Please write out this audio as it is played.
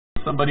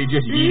Somebody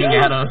just eating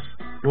at us.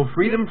 Will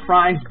freedom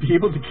fries be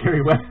able to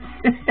carry weapons?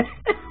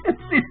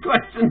 These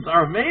questions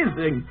are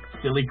amazing.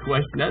 Silly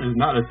question. That is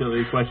not a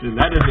silly question.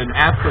 That is an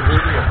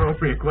absolutely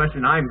appropriate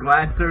question. I'm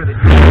glad, sir, that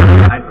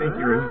I think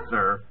you're a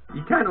sir.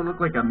 You kind of look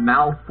like a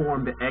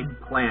malformed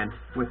eggplant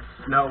with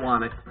snow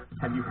on it.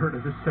 Have you heard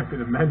of the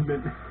Second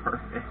Amendment?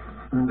 Perfect.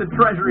 The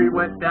Treasury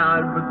went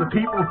down, but the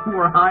people who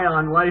are high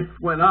on life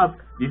went up.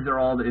 These are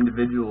all the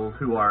individuals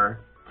who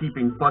are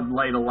keeping Bud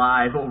Light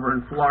alive over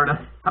in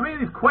Florida. How many of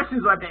these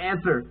questions do I have to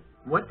answer?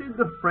 What did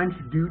the French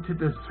do to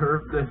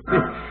deserve this? They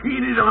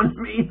cheated on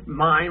me,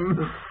 mime.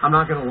 I'm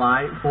not gonna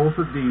lie, both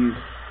of these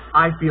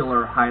I feel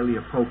are highly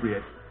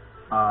appropriate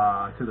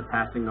to the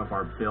passing of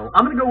our bill.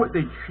 I'm gonna go with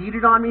they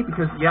cheated on me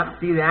because, yep,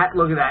 see that?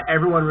 Look at that.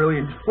 Everyone really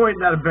enjoyed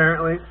that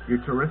apparently.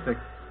 You're terrific.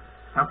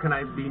 How can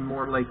I be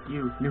more like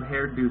you? New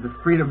hairdo, the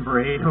freedom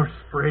braid, or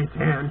spray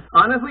tan.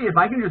 Honestly, if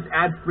I can just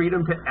add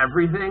freedom to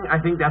everything, I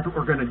think that's what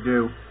we're gonna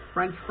do.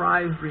 French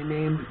fries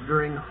renamed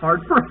during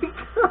heartbreak.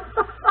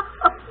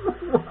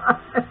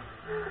 What?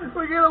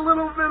 We get a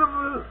little bit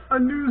of a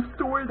news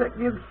story that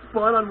gives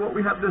spun on what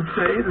we have to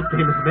say. This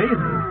game is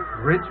amazing.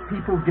 Rich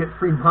people get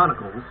free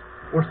monocles,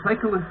 or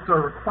cyclists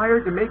are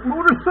required to make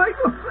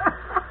motorcycles.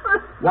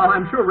 While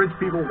I'm sure rich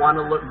people want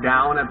to look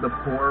down at the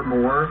poor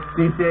more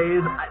these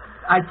days,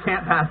 I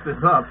can't pass this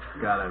up.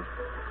 Gotta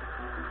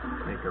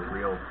make a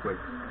real quick...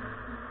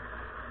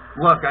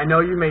 Look, I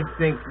know you may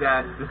think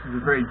that this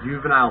is a very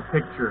juvenile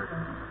picture.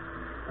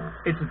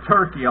 It's a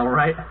turkey,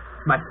 alright?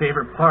 My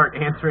favorite part,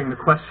 answering the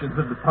questions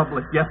of the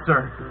public. Yes,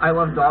 sir. I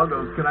love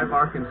doggos. Can I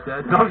bark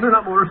instead? Dogs are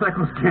not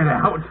motorcycles. Get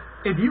out.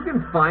 If you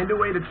can find a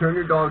way to turn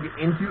your dog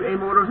into a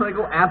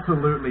motorcycle,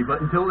 absolutely.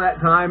 But until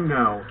that time,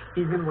 no.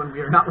 Even when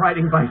we are not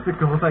riding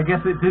bicycles, I guess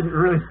it didn't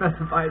really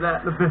specify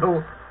that in the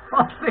bill.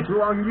 All day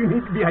long, you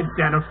need to be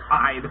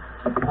identified.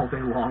 All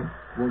day long.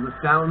 Will the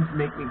sounds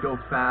make me go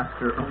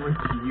faster? Only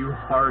to you,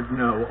 hard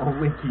no.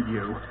 Only to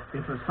you.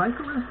 If a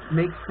cyclist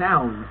makes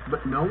sounds,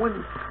 but no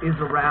one is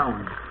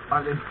around,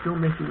 are they still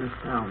making a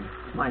sound?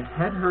 My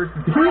head hurts.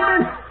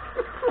 Demon!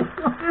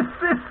 What is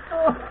this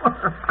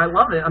for? I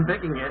love it. I'm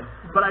picking it.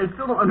 But I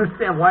still don't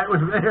understand why it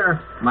was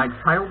there. My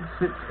child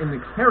sits in the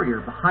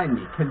carrier behind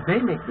me. Can they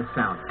make the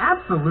sound?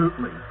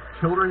 Absolutely.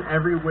 Children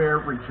everywhere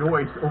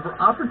rejoice over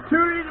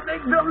opportunity to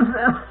make dumb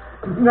sounds.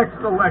 Next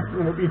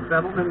election will be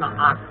settled in the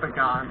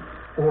octagon.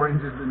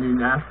 Orange is the new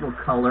national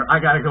color. I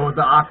gotta go with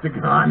the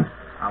octagon.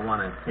 I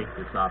want to take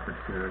this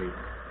opportunity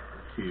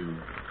to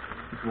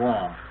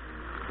draw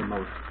the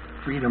most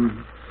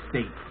freedom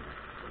state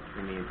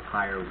in the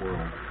entire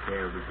world.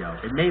 There we go.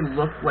 It may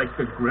look like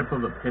the grip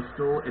of a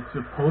pistol. It's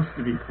supposed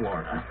to be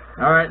Florida.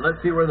 Alright, let's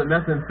see where the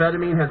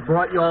methamphetamine has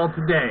brought you all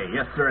today.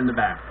 Yes, sir, in the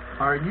back.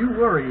 Are you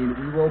worried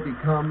we will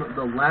become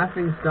the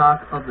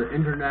laughingstock of the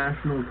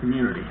international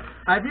community?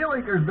 I feel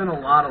like there's been a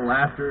lot of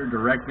laughter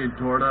directed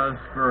toward us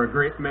for a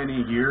great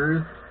many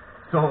years,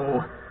 so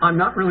I'm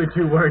not really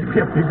too worried we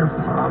have bigger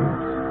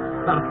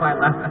bombs. Not if I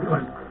laugh at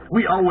one.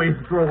 We always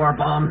throw our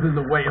bombs in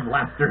the way of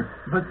laughter.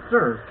 But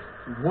sir,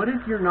 what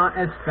if you're not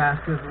as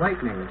fast as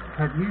lightning?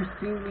 Have you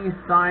seen me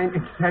sign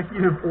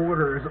executive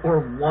orders or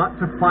want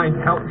to find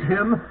out,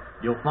 Jim?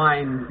 You'll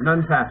find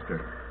none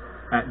faster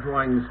at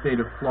drawing the state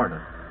of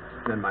Florida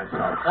than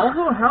myself.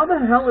 Also, how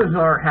the hell is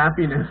our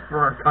happiness for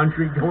our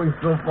country going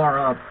so far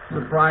up?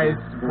 Surprise,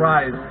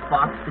 surprise,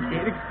 Fox to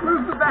gain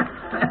exclusive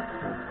access.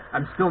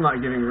 I'm still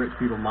not giving rich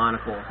people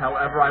monocles.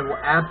 However, I will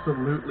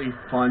absolutely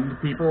fund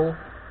people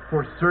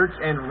for search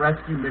and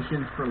rescue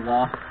missions for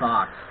lost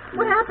socks.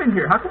 What happened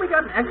here? How come we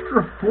got an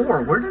extra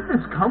 4? Where did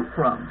this come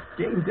from?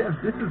 Game devs,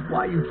 this is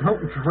why you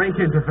don't drink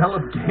and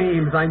develop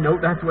games. I know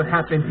that's what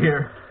happened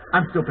here.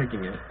 I'm still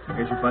picking it.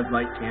 Here's your Bud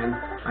Light can.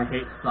 I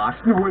hate socks.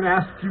 No one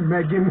asked you,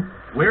 Megan.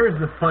 Where is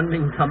the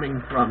funding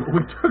coming from? We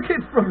took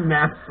it from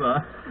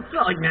NASA. It's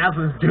not like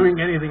NASA's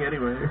doing anything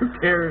anyway. Who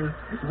cares?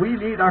 We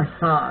need our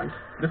socks.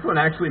 This one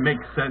actually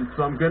makes sense,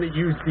 so I'm going to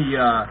use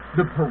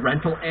the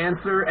parental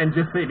answer and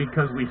just say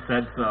because we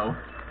said so.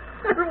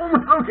 Everyone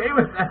was okay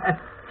with that.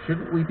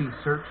 Shouldn't we be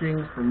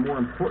searching for more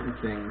important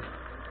things,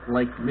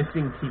 like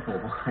missing people?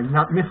 I'm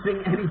not missing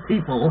any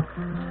people.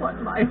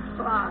 But my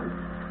socks.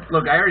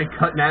 Look, I already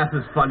cut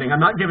NASA's funding.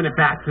 I'm not giving it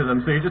back to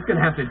them, so you're just going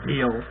to have to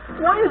deal.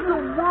 Why is the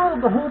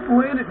world, the whole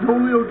planet,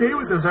 totally okay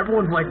with this?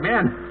 Everyone's like,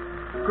 man,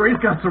 Gray's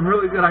got some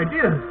really good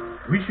ideas.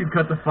 We should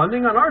cut the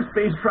funding on our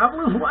space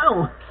travel as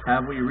well.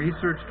 Have we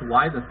researched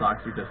why the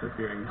socks are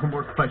disappearing? No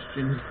more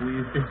questions,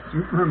 please. It's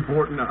super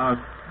important to us.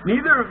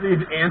 Neither of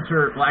these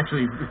answer, well,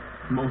 actually,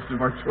 most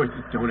of our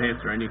choices don't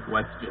answer any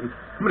questions.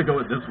 I'm going to go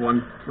with this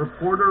one.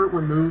 Reporter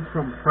removed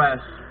from press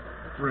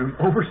room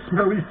over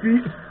smelly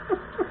feet.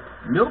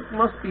 Milk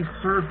must be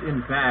served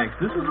in bags.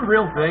 This is a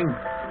real thing,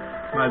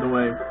 by the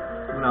way,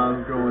 when I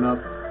was growing up.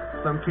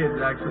 Some kids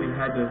actually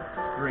had to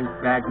drink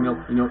bagged milk.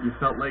 You know what you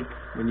felt like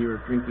when you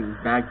were drinking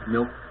bagged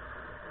milk?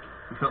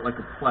 You felt like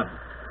a pleb.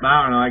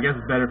 I don't know, I guess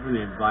it's better for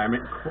the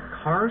environment.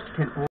 Cars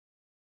can only